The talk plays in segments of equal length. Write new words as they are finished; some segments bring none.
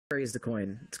raise the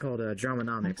coin. It's called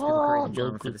Dramanomics. People creating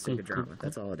drama for the sake of drama.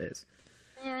 That's all it is.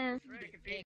 Yeah.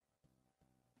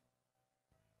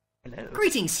 Hello.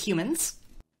 Greetings, humans.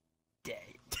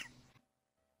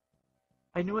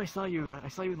 I knew I saw you. I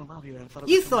saw you in the lobby. And I thought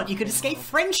You thought you could escape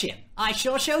friendship. I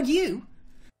sure showed you.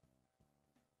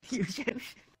 You should.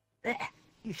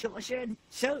 You sure should.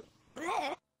 Show.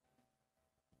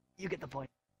 You get the point.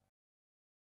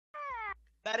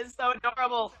 That is so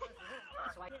adorable.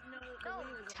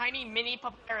 Tiny mini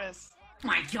papyrus.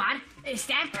 My god, is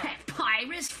that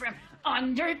Papyrus from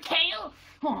Undertale?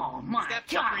 Oh my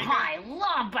god, I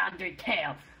love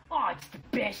Undertale. Oh, it's the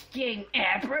best game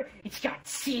ever. It's got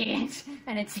scenes,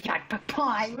 and it's got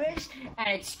papyrus, and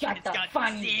it's got the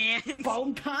funny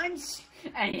bow puns,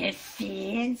 and it has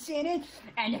scenes in it,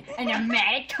 and the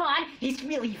Megaton, he's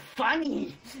really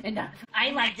funny, and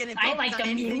I like the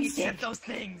music. Except those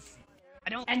things. I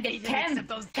don't. And the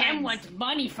Tem wants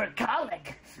money for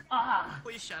college.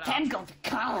 Please shut up. Tem goes to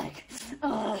college.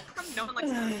 No one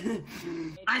likes that.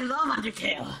 I love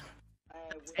Undertale.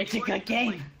 It's a good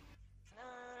game.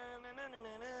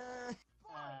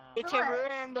 It's a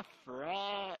ruin the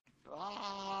fret.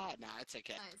 No, it's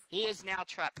okay. He is now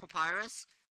trapped Papyrus.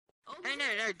 No,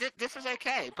 this is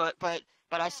okay. But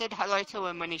I said hello to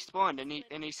him when he spawned, and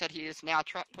he said he is now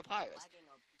trapped Papyrus,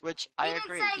 which I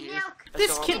agree. He is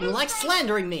This adorable. kitten likes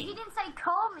slandering He me. didn't say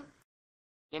call me.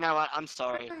 You know what? I'm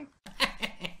sorry.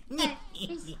 He only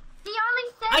said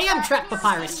I am that trapped he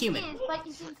papyrus said human. Is, but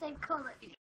you didn't say call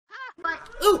it. But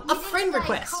Ooh, he a didn't friend say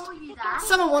request. call you that.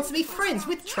 Someone wants to be friends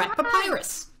with Trap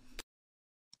Papyrus.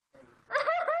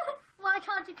 Why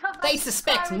can't you come They back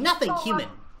suspect to nothing Cyrus human.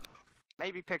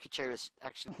 Maybe Pikachu is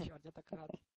actually.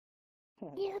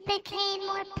 You became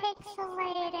more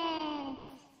pixelated.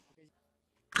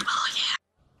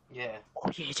 Yeah.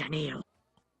 These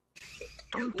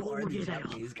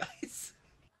guys.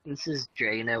 This is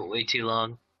dragging out way too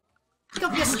long. Pick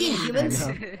up your skin, humans.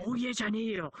 They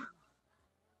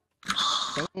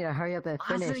need to hurry up and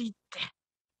finish.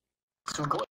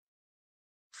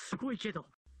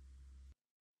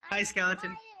 Hi,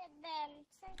 skeleton.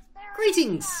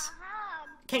 Greetings,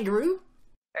 kangaroo.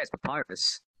 Hey, it's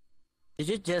Papyrus. Did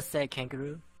you just say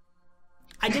kangaroo?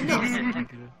 I did not.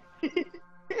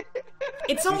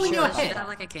 It's all in your head. Sound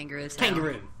like a kangaroo.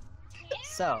 Kangaroo.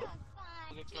 So,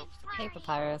 hey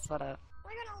Papyrus, what up?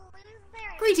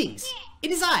 Greetings.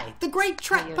 It is I, the great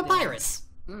Trap Papyrus.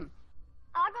 I'll go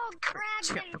grab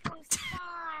him from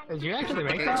spawn. Did you actually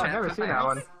make that? I've never seen that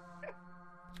one.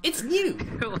 It's new.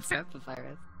 What's up,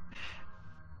 Papyrus?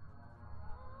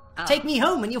 Take me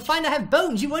home and you'll find I have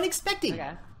bones you weren't expecting.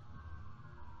 Okay.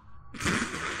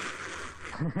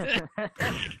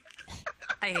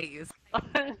 I hate you.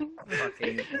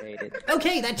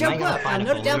 Okay, that joke worked. I'll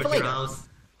note it down for later.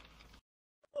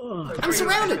 I'm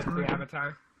surrounded.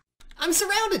 I'm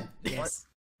surrounded. Yes.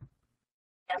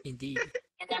 Indeed.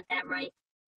 You got that right.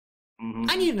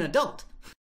 I need an adult.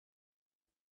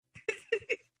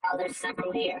 Oh, there's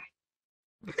several here.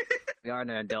 We are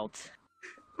an adult.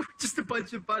 Just a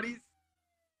bunch of buddies.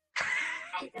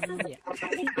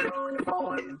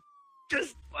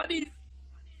 Just buddies.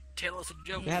 Tell us a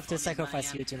joke. We have to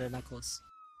sacrifice you to the knuckles.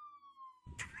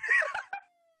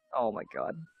 Oh my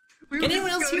god. Can anyone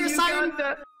else hear a siren?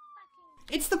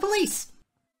 It's the police.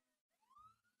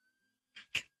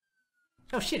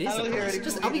 Oh shit, it's the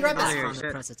police. I'll be right back. On the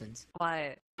president.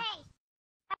 Why? Hey,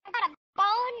 I've got a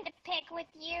bone to pick with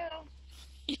you.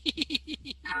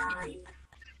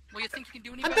 Well, you think you can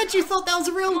do any I better? bet you thought that was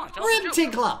a real rib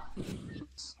tickler. No,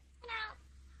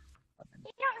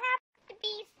 you don't have to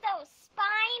be so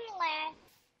spineless.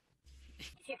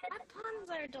 My puns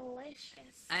are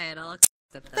delicious. Alright, I'll accept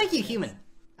that. Thank you, human.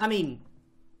 I mean,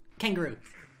 kangaroo.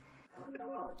 We're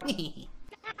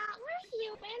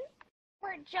human.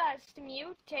 We're just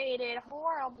mutated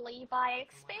horribly by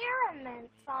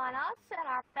experiments on us and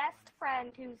our best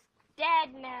friend who's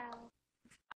dead now.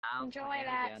 Enjoy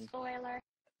that spoiler.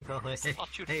 I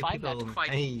thought you'd find that quite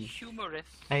humorous.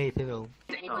 Hey, people.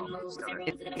 Are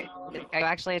you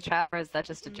actually a trap or is that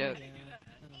just a joke?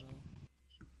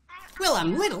 Well,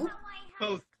 I'm little.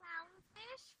 Both.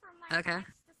 Okay.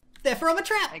 Therefore, I'm a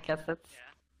trap. I guess that's...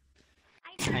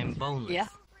 I'm boneless. Yeah.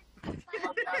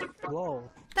 Whoa.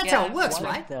 That's how it works,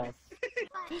 right?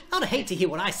 I'd hate to hear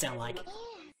what I sound like. Oh,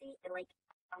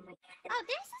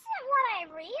 this isn't what I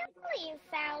really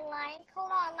sound like.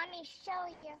 Hold on, let me show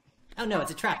you. Oh no,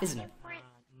 it's a trap, isn't it?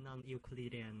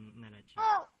 Non-Euclidean analogy.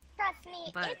 Oh, trust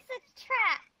me, But- it's a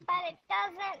trap, but it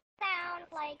doesn't sound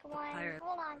like one. Pirate.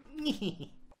 Hold on.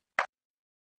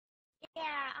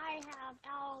 Yeah, I have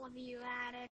all of you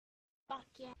at it. Fuck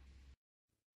yeah.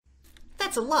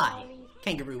 That's a lie.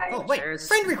 Kangaroo. Oh, wait.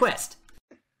 Friend request.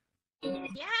 Yeah.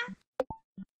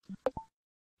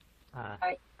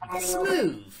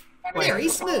 Smooth. Very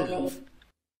smooth.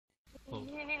 Do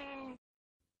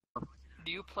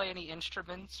you play any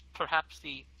instruments? Perhaps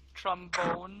the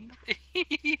trombone? Yes.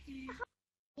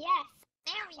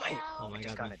 There we go. Oh my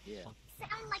god. Sound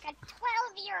like a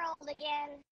 12-year-old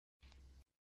again.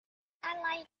 I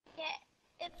like it.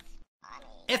 It's funny.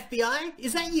 FBI,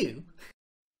 is that you?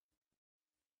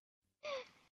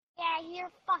 Yeah, you're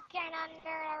fucking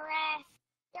under arrest.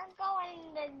 You're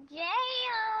going to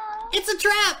jail. It's a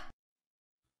trap!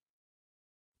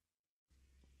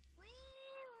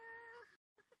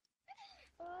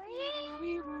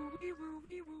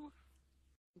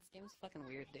 This game's fucking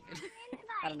weird, dude.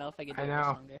 I don't know if I can do I it know.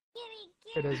 longer.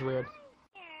 It is weird.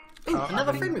 Ooh,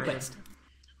 another friend request.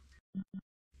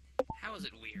 How is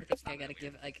it weird? This guy gotta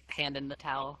give, like, hand in the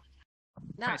towel.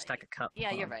 No, Trying to stack a cup.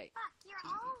 yeah, you're right. Fuck, you're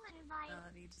all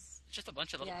invited. It's just a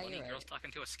bunch of little Yeah, bunny you're girls right.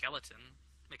 talking to a skeleton,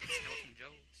 making skeleton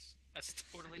jokes. That's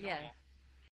totally Yeah. normal.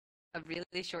 A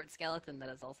really short skeleton that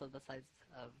is also the size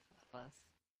of us.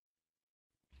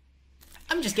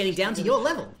 I'm just getting down to your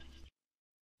level.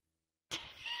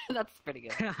 That's pretty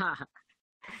good. I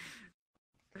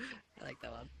like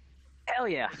that one. Hell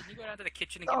yeah. Can you go down to the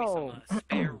kitchen and give me some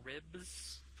spare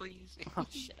ribs, please? Oh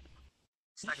shit.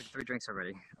 Stacked with 3 drinks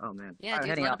already. Oh man. Yeah, Alright, dude,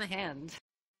 heading let up. him a hand.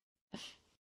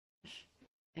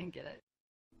 And get it.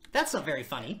 That's not very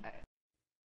funny.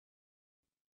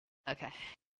 Okay.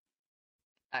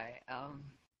 Alright,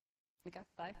 we got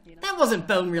 5, you know? That wasn't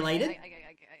bone related.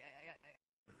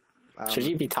 Should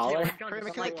you be taller? Can I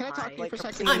talk to you for a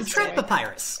second? I'm Trap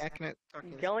Papyrus.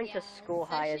 Going to school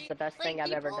high is the best thing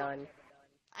I've ever done.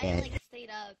 I like stayed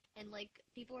up and like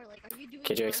people were like, "Are you doing?"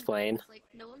 Could you drugs?" explain? It's like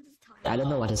no one's tired. I don't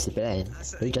know what to say.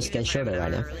 We just get shorter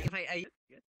right now.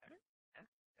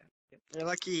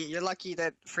 You're lucky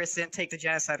that Frisk didn't take the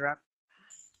genocide route.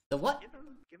 The what?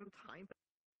 Give him time.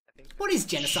 What is I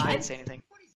genocide? didn't say anything.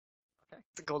 Okay.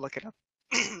 Go look it up.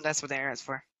 That's what the internet's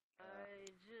for.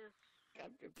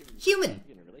 Human.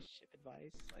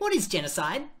 What is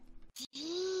genocide?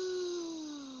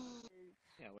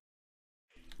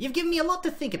 You've given me a lot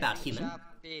to think about, human.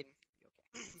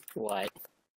 What?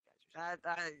 Can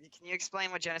you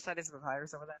explain what genocide is in the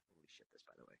virus over there? Holy shit, this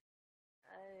by the way.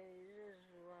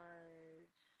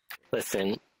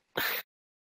 Listen.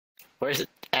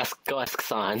 Go ask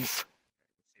Sans.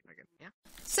 Yeah.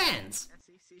 Sans.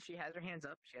 See, she has her hands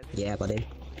up. Yeah, buddy.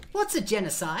 What's a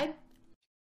genocide?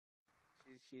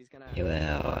 She's gonna.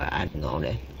 Well, I don't know.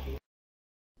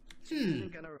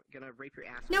 Gonna rape your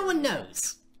ass. No one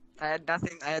knows. I had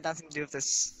nothing to do with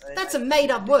this. That's a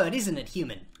made-up word, isn't it,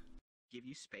 human? Give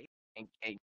you space.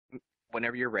 And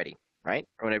whenever you're ready, right?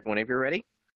 Or whenever you're ready,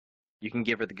 you can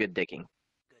give her the good dicking.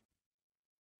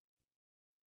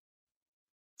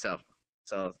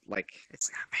 So like it's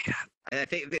not made up. I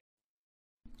think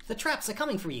The traps are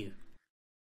coming for you.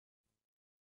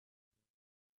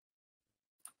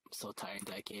 I'm so tired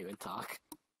that I can't even talk.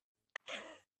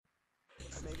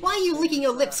 Why are you licking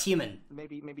your lips, human?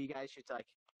 maybe you guys should like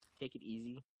take it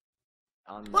easy.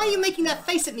 Why are you making that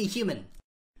face at me, human?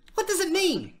 What does it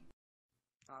mean?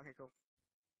 Okay, cool.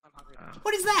 I'm hungry.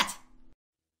 What is that?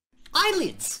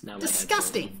 Eyelids! Now my head's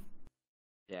Disgusting!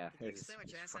 Yeah. Can you explain what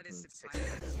genocide is to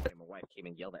My wife came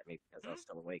and yelled at me because I was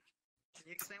still awake. Can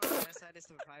you explain what genocide is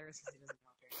to the virus? Because he doesn't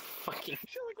know. Fucking.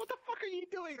 She's like, what the fuck are you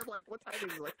doing? I'm like, what time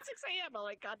is it? Like 6 a.m. I'm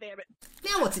like, god damn it.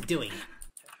 Now what's it doing?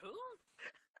 Who?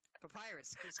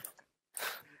 Papyrus.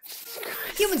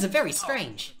 Humans are very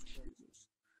strange.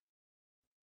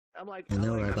 I'm like, I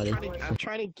know, right, buddy? I'm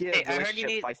trying to give Hey, I heard you relationship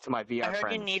need- advice to my VR I heard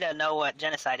friends. you need to know what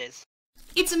genocide is.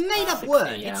 It's a made-up word.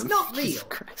 6 a.m. It's not real.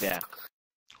 Yeah.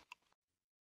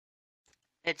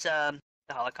 It's the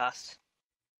Holocaust.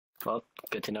 Well,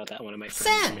 good to know that one of my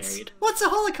friends is Sans! married. What's a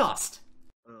Holocaust?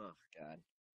 Oh god.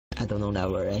 I don't know that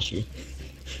word actually.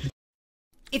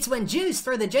 It's when Jews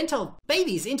throw their Gentile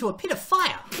babies into a pit of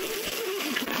fire.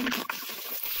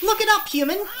 Look it up,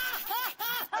 human!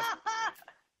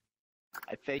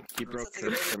 I think you broke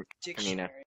Karina.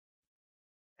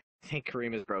 I think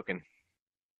Kareem is broken.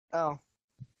 Oh.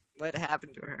 What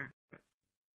happened to her?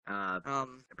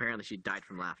 Apparently she died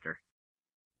from laughter.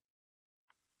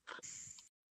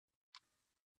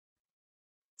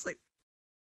 It's like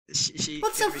she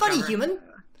What's so can funny, recover. human?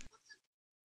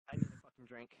 I need a fucking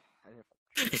drink.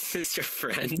 Is this your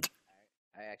friend?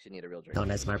 I actually need a real drink. No,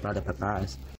 that's my brother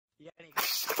Papyrus. You got any,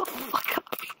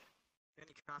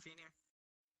 any coffee in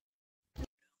here?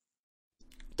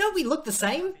 Don't we look the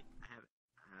same? I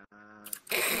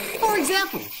have For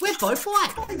example, we're both white.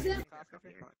 Coffee?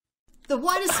 The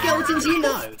whitest skeletons you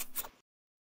know.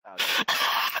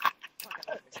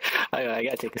 I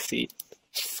gotta take a seat.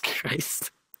 Jesus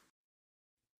Christ.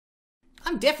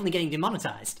 I'm definitely getting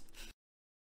demonetized.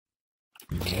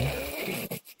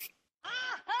 Yes,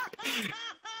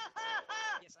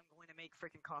 I'm going to make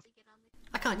freaking coffee.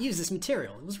 I can't use this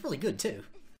material. It was really good too.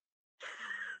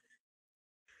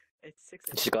 It's 6.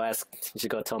 You should go ask. You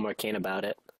should go tell Marcane about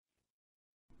it.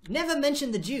 Never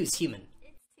mention the Jews, human.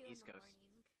 East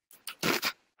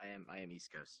Coast. I am East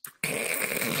Coast.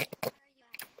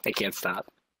 I can't stop.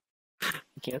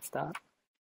 I can't stop.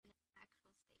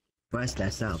 Where's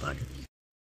that sound, bud?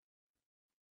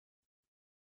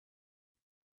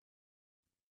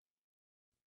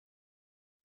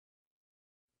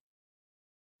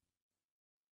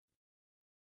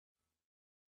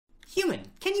 Human,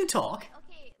 can you talk?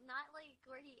 Okay, not like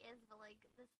where he is, but like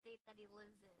the state that he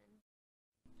lives in.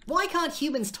 Why can't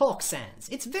humans talk, Sans?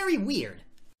 It's very weird.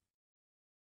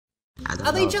 I don't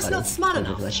Are they know, just buddy. not smart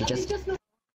enough? She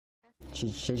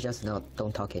just not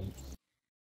don't talking.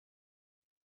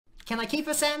 Can I keep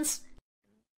her, Sans?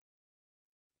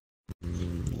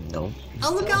 No.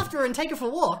 I'll look after her and take her for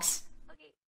walks.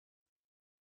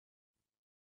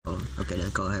 Oh, okay then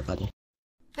go ahead, buddy.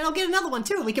 And I'll get another one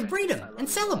too, and we can breed them and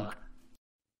sell them.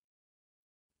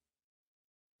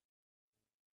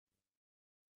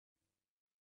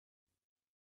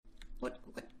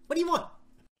 What do you want?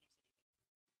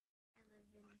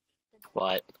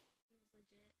 What?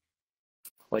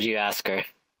 What'd you ask her?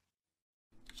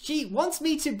 She wants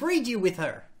me to breed you with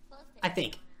her, I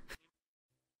think.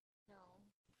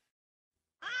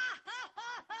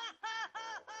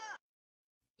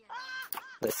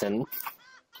 Listen,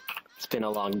 it's been a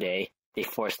long day. They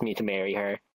forced me to marry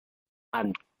her. I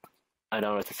don't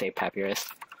know what to say, Papyrus.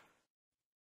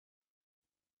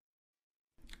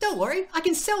 Don't worry, I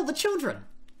can sell the children.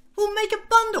 We'll make a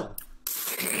bundle.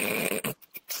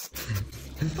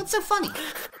 What's so funny?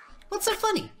 What's so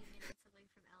funny?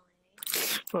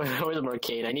 Where's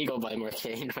Marcane? I need to go buy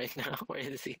Marcane right now. Where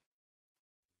is he?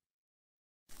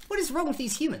 What is wrong with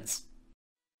these humans?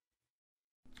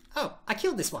 Oh, I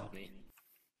killed this one.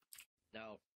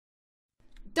 No.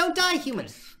 Don't die, human.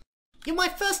 You're my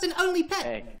first and only pet.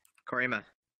 Hey, Korima.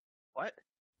 What?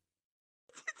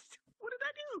 What did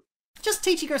I do? Just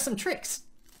teaching her some tricks.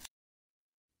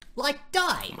 Like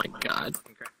die. Oh my god.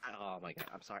 Oh my god,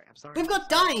 I'm sorry. We've got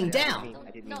dying down.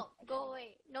 No, go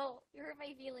away. No, you hurt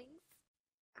my feelings.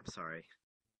 I'm sorry.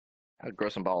 I'll grow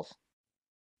some balls.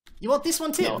 You want this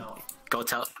one too? No. Go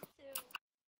tell.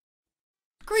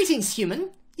 Greetings,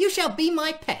 human. You shall be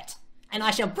my pet, and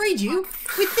I shall breed you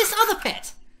with this other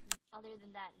pet. Other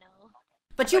than that, no.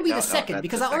 But you'll be No, the no, second that's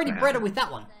because the I already second bred her half. with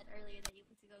that one.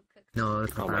 No, Oh my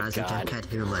paparazzi can God. pet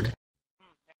human.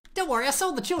 Don't worry, I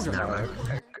sold the children. No.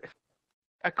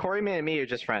 Korima and me are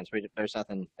just friends. There's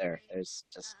nothing there. There's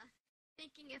just.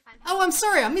 Thinking if I'm Oh, I'm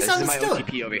sorry, I This is my misunderstood.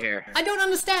 OTP over here. I don't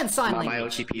understand sign My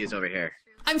language. OTP is over here.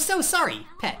 I'm so sorry,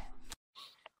 pet.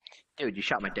 Dude, you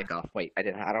shot my dick off. Wait, I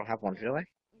don't have one, do I?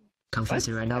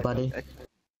 Confessing right now, buddy.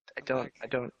 I don't.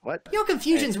 What? Your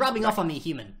confusion's rubbing off on me,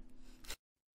 human.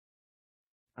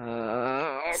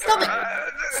 Stop it!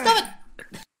 Stop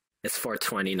it! It's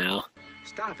 4:20 now.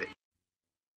 Stop it.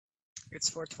 It's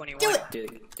 4:21. Do it!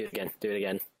 Do it again. Do it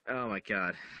again. Oh my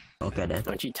god. Okay then.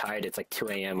 Aren't you tired? It's like 2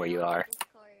 a.m. where you are.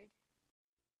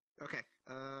 Okay.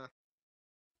 I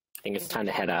think it's time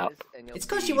to head out. It's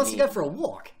because she wants to go for a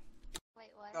walk.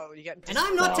 Oh, you got. And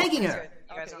I'm not Well- taking her.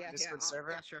 You guys on the Discord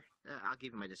server? Yeah, sure. I'll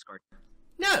give you my Discord.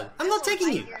 No, I'm not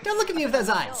taking you. Don't look at me with those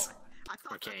eyes.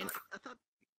 Marcane.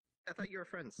 I thought you were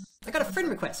friends. I got a friend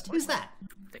request. Who's that?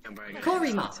 I think I'm bragging.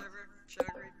 Korima.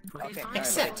 Okay.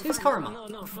 Accept. Who's Korima?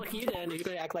 No, fuck you then. You're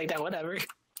gonna act like that, whatever.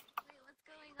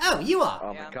 Oh, you are.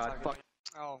 Oh my god, fuck.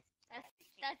 Oh,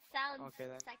 That sounds Okay,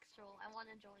 then. sexual. I want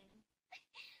to join.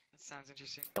 that sounds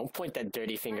interesting. Don't point that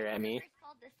dirty finger at me. It's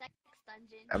called the sex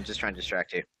dungeon. I'm just trying to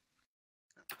distract you.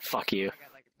 Fuck you. I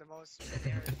got like the most.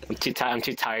 I'm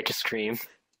too tired to scream.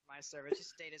 My server just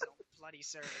stayed his own bloody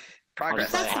server.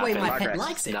 Progress. That's the way my Progress. pet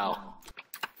likes it. No. I'm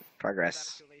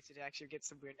Progress. too lazy to actually get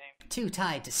some weird name. Too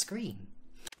tired to scream.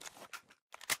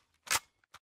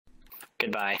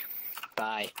 Goodbye.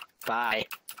 Bye. Bye.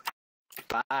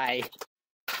 Bye.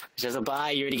 It's just a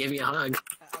bye. You already gave me a hug.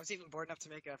 I was even bored enough to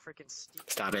make a freaking Steam.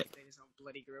 Stop it. Made his own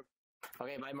bloody group.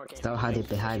 Okay, bye, Marcane. Stop hiding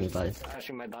behind me, buddy.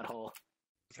 Touching my butthole.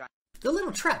 The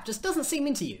little trap just doesn't seem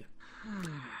into you.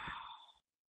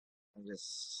 I'm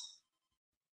just.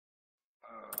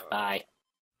 Bye.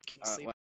 King sleep.